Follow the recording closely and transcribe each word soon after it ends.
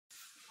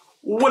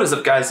What is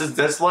up, guys? This is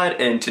Deslad,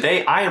 and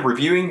today I am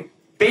reviewing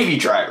Baby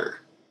Driver.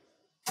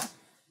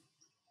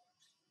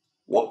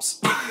 Whoops.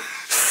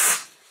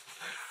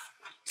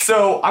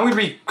 So, I'm going to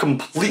be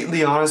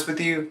completely honest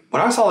with you.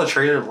 When I saw the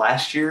trailer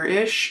last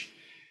year-ish,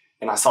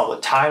 and I saw the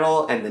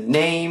title and the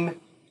name,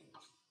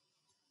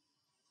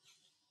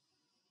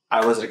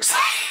 I wasn't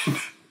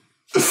excited.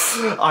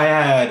 I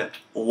had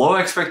low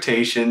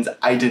expectations.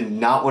 I did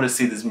not want to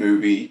see this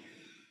movie.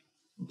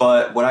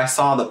 But when I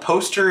saw the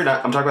poster, and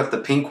I'm talking about the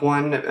pink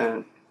one,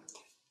 and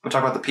I'm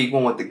talking about the pink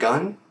one with the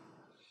gun,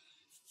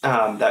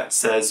 that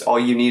says all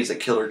you need is a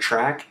killer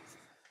track.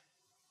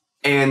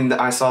 And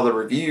I saw the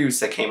reviews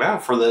that came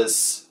out for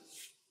this,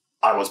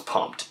 I was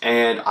pumped.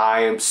 And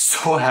I am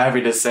so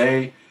happy to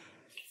say,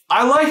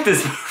 I like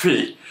this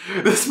movie.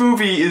 This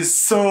movie is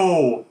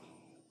so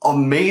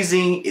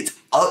amazing, it's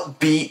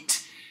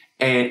upbeat,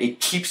 and it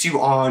keeps you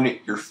on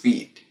your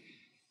feet.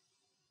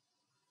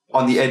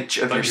 On the edge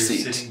of your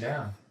seat. Sitting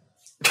down.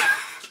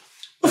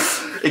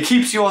 It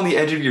keeps you on the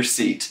edge of your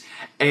seat.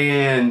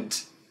 And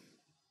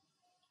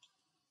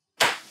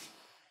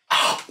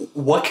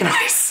what can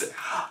I say?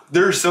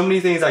 There are so many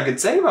things I could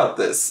say about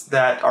this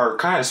that are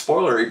kind of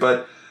spoilery,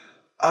 but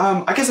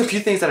I guess a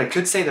few things that I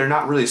could say that are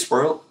not really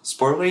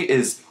spoilery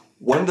is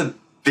one of the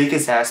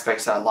biggest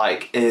aspects I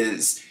like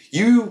is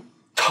you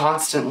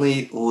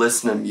constantly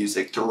listen to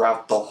music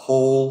throughout the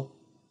whole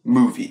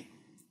movie.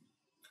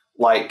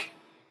 Like,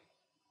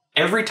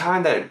 every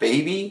time that a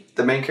baby,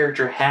 the main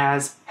character,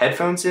 has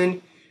headphones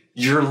in,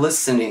 you're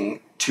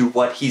listening to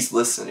what he's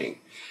listening.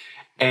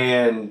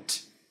 And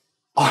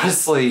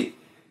honestly,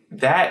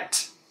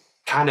 that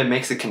kind of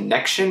makes a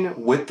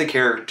connection with the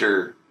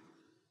character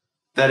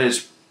that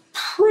is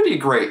pretty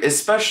great,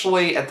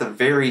 especially at the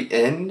very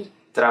end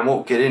that I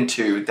won't get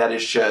into, that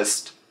is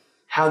just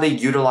how they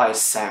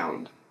utilize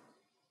sound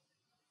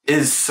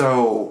is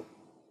so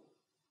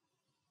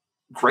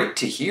great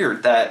to hear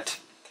that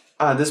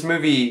this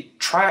movie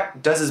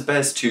does its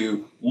best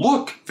to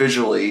look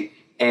visually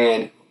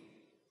and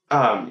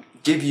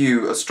give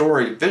you a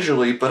story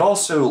visually, but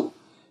also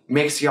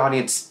makes the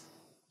audience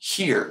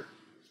hear.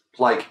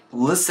 Like,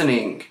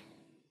 listening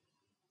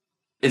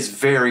is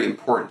very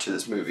important to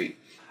this movie.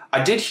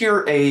 I did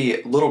hear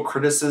a little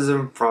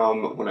criticism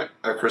from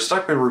a Chris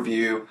Stuckman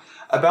review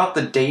about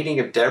the dating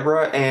of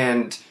Deborah,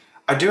 and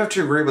I do have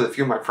to agree with a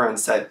few of my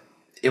friends that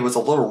it was a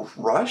little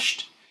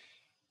rushed,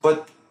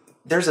 but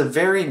there's a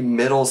very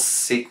middle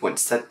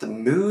sequence that the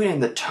mood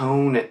and the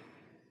tone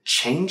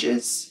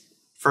changes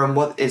from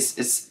what is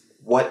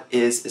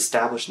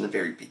established in the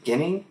very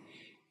beginning.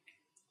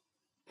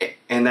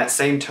 And that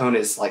same tone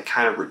is like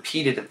kind of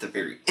repeated at the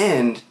very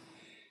end.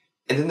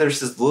 And then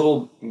there's this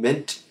little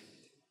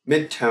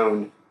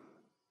mid-tone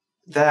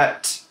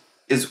that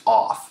is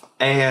off.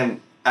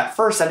 And at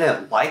first I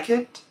didn't like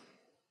it.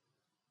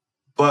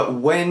 But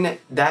when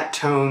that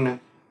tone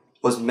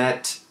was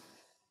met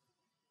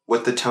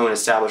with the tone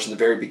established in the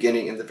very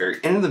beginning and the very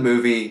end of the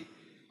movie,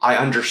 I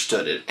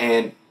understood it.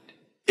 And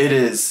it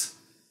is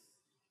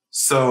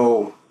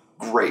so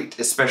great,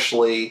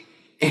 especially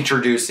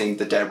introducing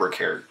the Deborah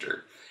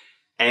character.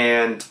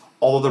 And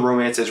although the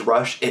romance is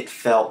rushed, it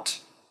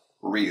felt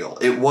real.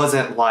 It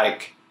wasn't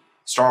like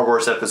Star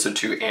Wars Episode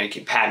 2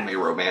 Anakin Padme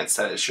romance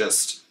that is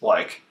just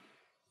like,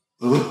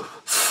 ugh.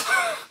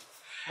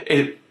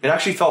 It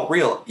actually felt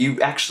real.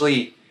 You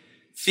actually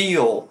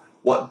feel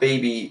what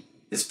Baby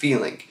is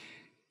feeling.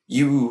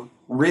 You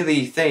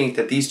really think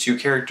that these two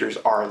characters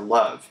are in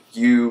love.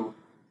 You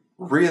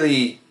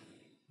really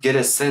get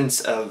a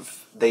sense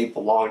of they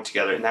belong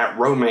together, and that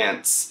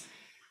romance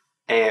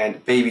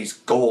and Baby's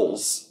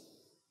goals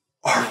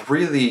are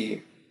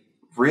really,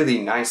 really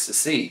nice to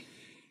see.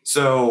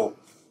 So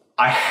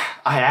I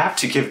have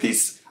to give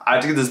this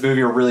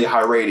movie a really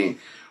high rating.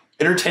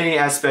 Entertaining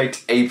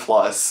aspect, A+,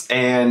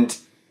 and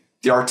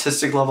the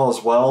artistic level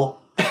as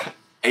well,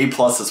 A+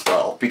 as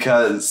well,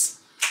 because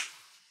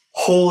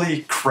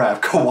holy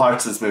crap, go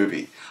watch this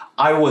movie.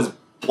 I was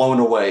blown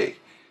away.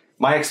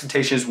 My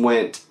expectations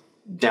went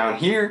down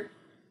here,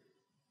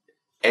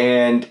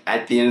 and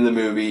at the end of the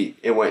movie,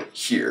 it went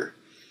here.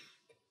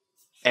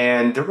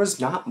 And there was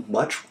not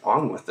much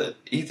wrong with it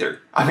either.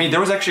 I mean, there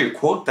was actually a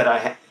quote that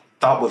I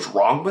thought was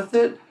wrong with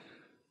it.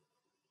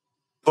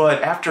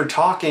 But after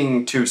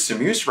talking to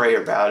SmuseRay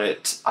about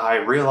it, I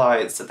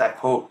realized that that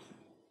quote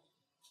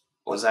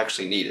was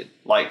actually needed.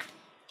 Like,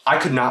 I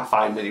could not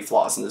find many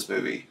flaws in this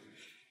movie.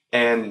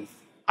 And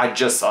I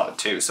just saw it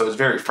too, so it was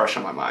very fresh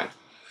on my mind.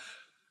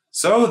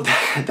 So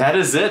that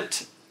is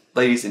it,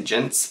 ladies and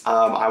gents.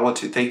 I want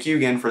to thank you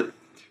again for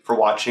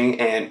watching,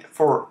 and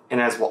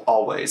as well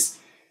always,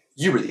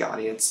 you were the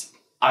audience.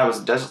 I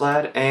was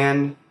Deslad,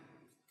 and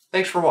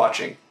thanks for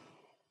watching.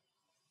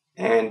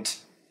 And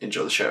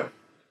enjoy the show.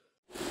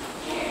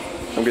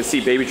 I'm gonna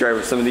see Baby Driver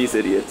with some of these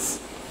idiots.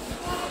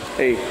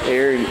 Hey,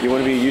 Aaron, you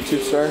wanna be a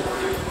YouTube star?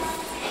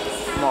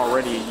 I'm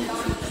already a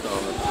YouTube star.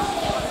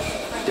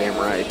 Damn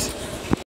right.